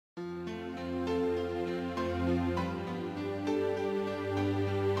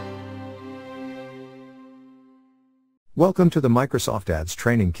Welcome to the Microsoft Ads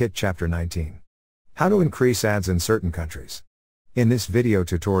Training Kit Chapter 19. How to increase ads in certain countries. In this video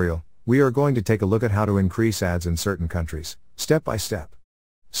tutorial, we are going to take a look at how to increase ads in certain countries, step by step.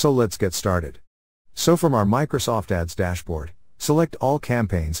 So let's get started. So from our Microsoft Ads dashboard, select all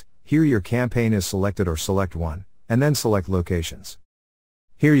campaigns. Here your campaign is selected, or select one, and then select locations.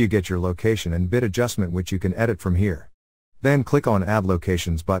 Here you get your location and bid adjustment, which you can edit from here. Then click on Add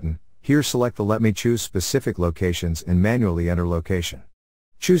Locations button. Here select the Let me choose specific locations and manually enter location.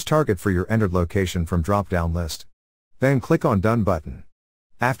 Choose target for your entered location from drop-down list. Then click on Done button.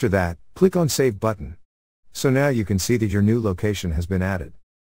 After that, click on Save button. So now you can see that your new location has been added.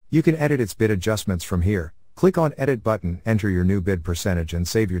 You can edit its bid adjustments from here. Click on Edit button, enter your new bid percentage and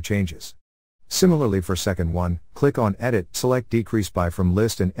save your changes. Similarly for second one, click on Edit, select Decrease by from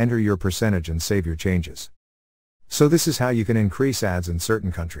list and enter your percentage and save your changes. So this is how you can increase ads in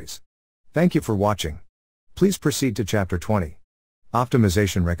certain countries. Thank you for watching. Please proceed to Chapter 20.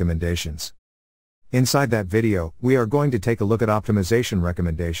 Optimization Recommendations. Inside that video, we are going to take a look at optimization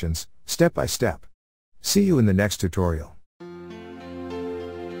recommendations, step by step. See you in the next tutorial.